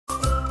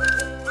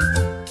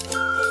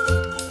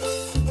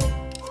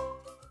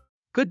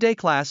Good day,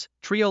 class,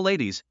 trio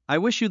ladies. I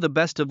wish you the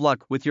best of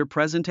luck with your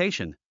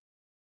presentation.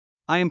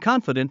 I am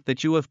confident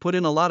that you have put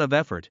in a lot of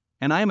effort,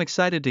 and I am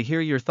excited to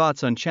hear your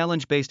thoughts on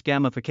challenge-based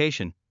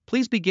gamification.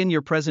 Please begin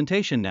your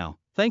presentation now.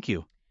 Thank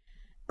you.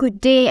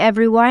 Good day,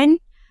 everyone.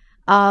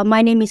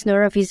 My name is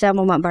Nora Fiza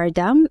Muhammad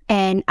Bardam,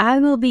 and I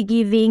will be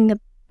giving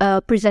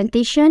a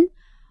presentation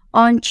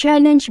on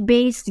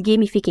challenge-based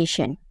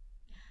gamification.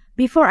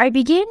 Before I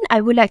begin,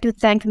 I would like to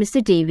thank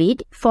Mr.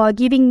 David for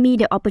giving me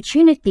the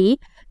opportunity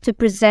to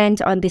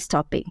present on this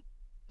topic.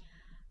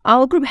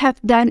 Our group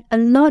have done a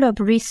lot of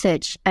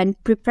research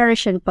and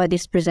preparation for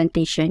this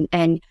presentation,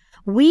 and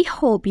we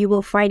hope you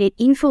will find it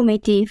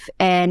informative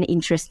and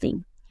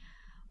interesting.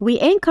 We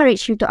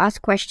encourage you to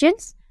ask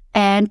questions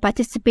and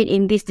participate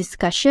in this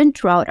discussion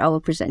throughout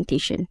our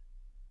presentation.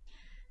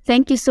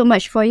 Thank you so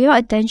much for your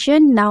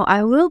attention. Now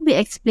I will be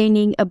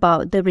explaining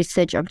about the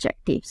research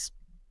objectives.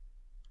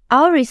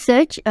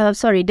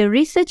 The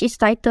research is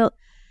titled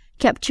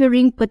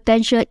Capturing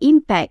Potential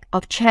Impact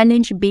of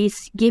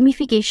Challenge-Based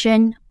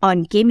Gamification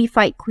on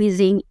Gamified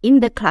Quizzing in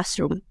the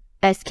Classroom,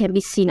 as can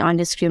be seen on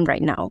the screen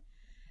right now.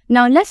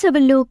 Now let's have a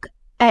look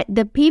at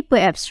the paper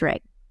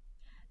abstract.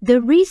 The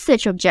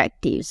research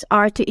objectives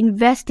are to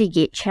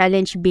investigate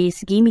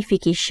challenge-based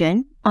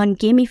gamification on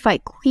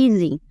gamified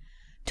quizzing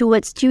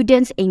towards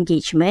students'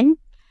 engagement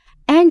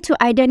and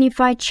to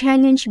identify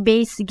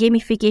challenge-based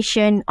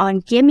gamification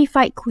on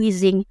gamified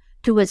quizzing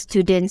towards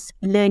students'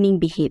 learning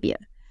behavior.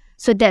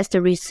 So that's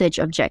the research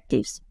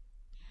objectives.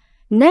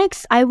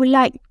 Next, I would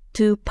like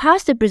to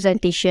pass the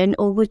presentation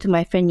over to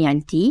my friend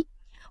Yanti,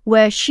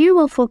 where she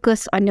will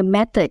focus on the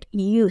method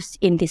used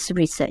in this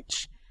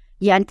research.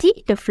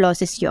 Yanti, the floor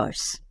is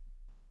yours.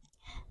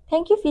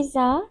 Thank you,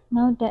 Fiza.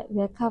 Now that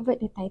we have covered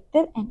the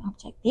title and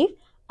objective,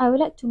 I would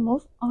like to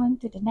move on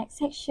to the next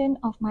section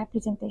of my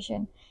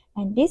presentation.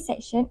 And this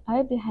section, I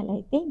will be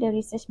highlighting the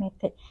research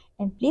method.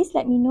 And please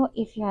let me know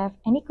if you have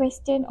any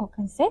question or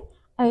concern.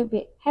 I will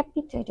be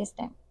happy to address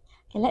them.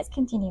 Okay, let's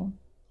continue.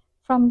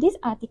 From this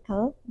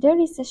article, the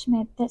research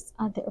methods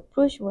are the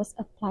approach was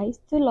applied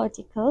to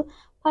logical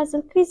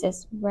puzzle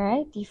quizzes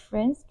where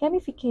different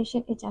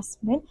gamification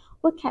adjustments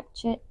were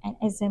captured and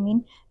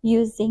examined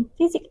using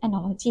physics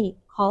analogy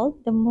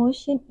called the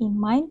motion in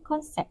mind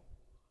concept.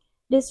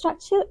 The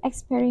structural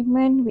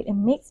experiment with a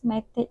mixed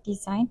method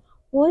design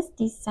was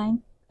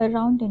designed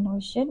around the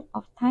notion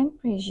of time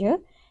pressure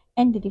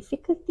and the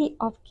difficulty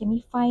of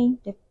gamifying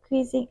the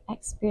quizzing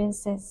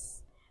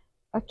experiences.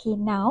 Okay,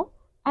 now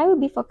I will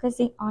be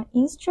focusing on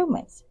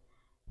instruments.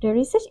 The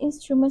research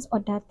instruments or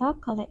data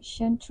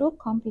collection through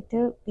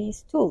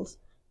computer-based tools.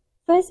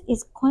 First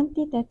is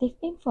quantitative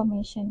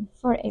information.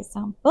 For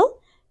example,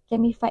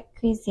 gamified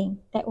quizzing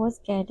that was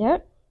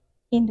gathered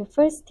in the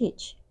first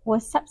stage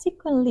was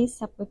subsequently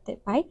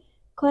supported by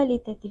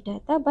qualitative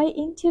data by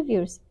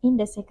interviewers in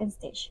the second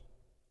stage.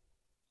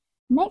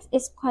 Next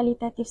is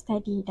qualitative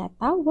study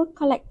data were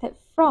collected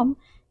from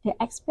the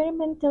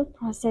experimental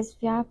process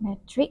via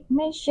metric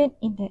mentioned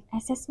in the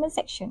assessment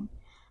section.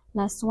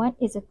 Last one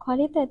is a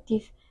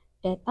qualitative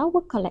data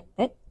were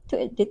collected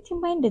to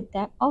determine the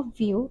depth of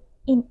view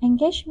in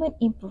engagement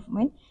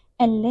improvement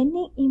and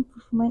learning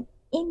improvement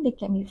in the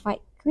gamified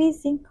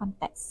quizzing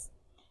context.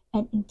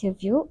 An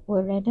interview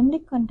were randomly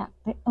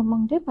conducted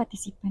among the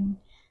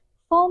participants,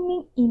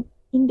 forming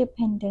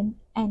independent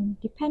and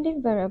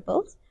dependent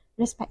variables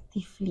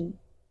respectively.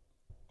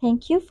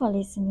 Thank you for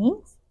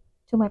listening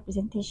to my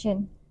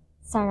presentation.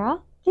 Sarah,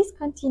 please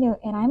continue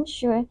and I'm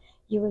sure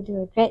you will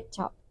do a great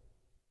job.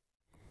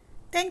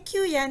 Thank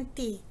you,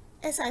 Yanti.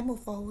 As I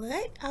move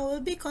forward, I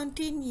will be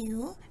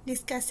continue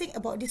discussing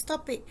about this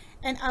topic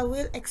and I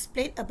will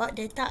explain about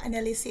data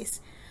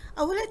analysis.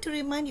 I would like to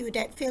remind you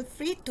that feel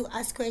free to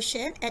ask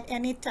questions at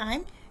any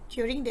time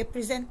during the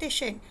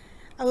presentation.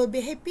 I will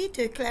be happy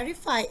to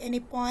clarify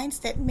any points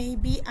that may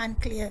be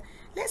unclear.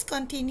 Let's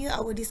continue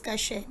our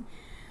discussion.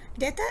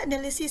 Data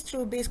analysis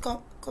through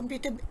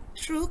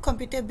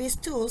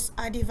computer-based tools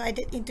are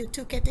divided into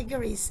two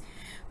categories: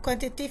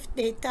 quantitative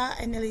data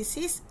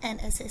analysis and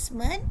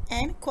assessment,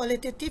 and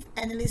qualitative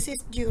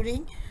analysis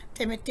during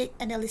thematic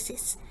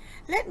analysis.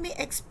 Let me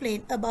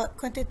explain about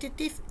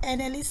quantitative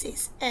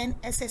analysis and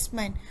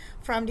assessment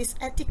from this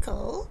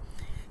article.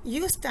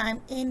 Use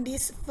time in the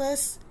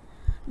first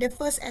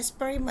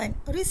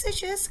experiment.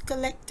 Researchers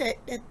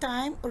collected the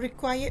time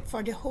required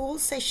for the whole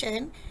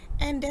session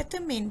and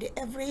determined the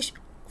average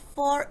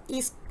for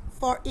each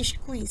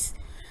quiz.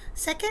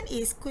 Second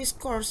is quiz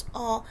scores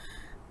or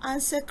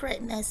answer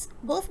correctness.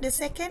 Both the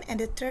second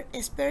and the third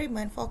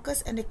experiment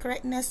focus on the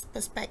correctness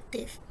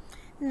perspective.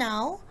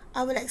 Now,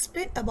 I will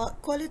explain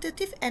about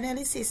qualitative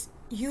analysis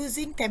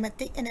using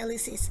thematic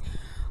analysis.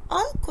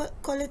 All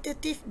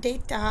qualitative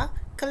data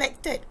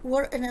collected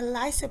were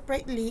analyzed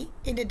separately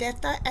in the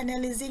data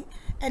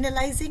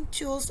analyzing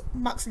tools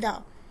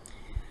Maxda.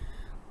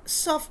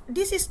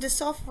 This is the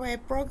software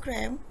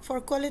program for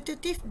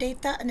qualitative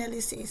data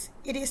analysis.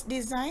 It is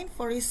designed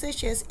for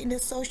researchers in the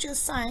social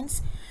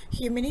science,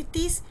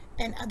 humanities,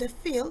 and other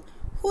fields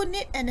who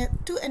need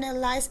to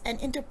analyze and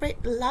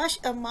interpret large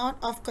amount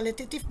of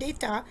qualitative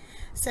data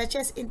such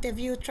as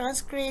interview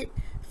transcript,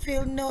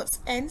 field notes,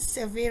 and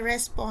survey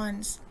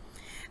response.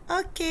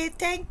 Okay,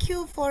 thank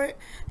you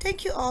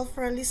all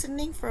for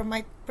listening for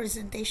my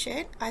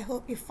presentation. I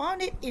hope you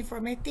found it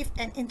informative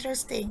and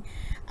interesting.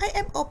 I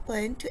am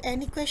open to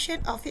any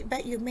question or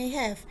feedback you may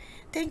have.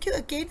 Thank you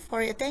again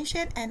for your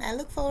attention, and I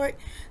look forward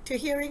to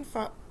hearing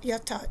from your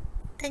thought.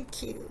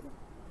 Thank you.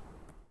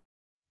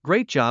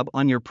 Great job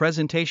on your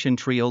presentation,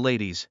 trio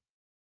ladies.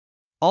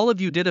 All of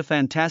you did a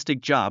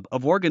fantastic job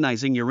of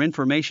organizing your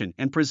information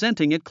and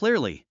presenting it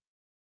clearly.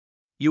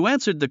 You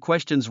answered the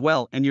questions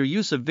well, and your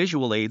use of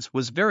visual aids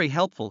was very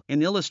helpful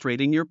in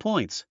illustrating your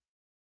points.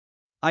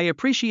 I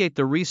appreciate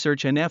the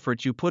research and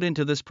effort you put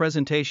into this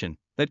presentation.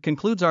 That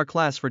concludes our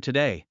class for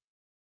today.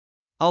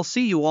 I'll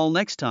see you all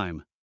next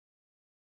time.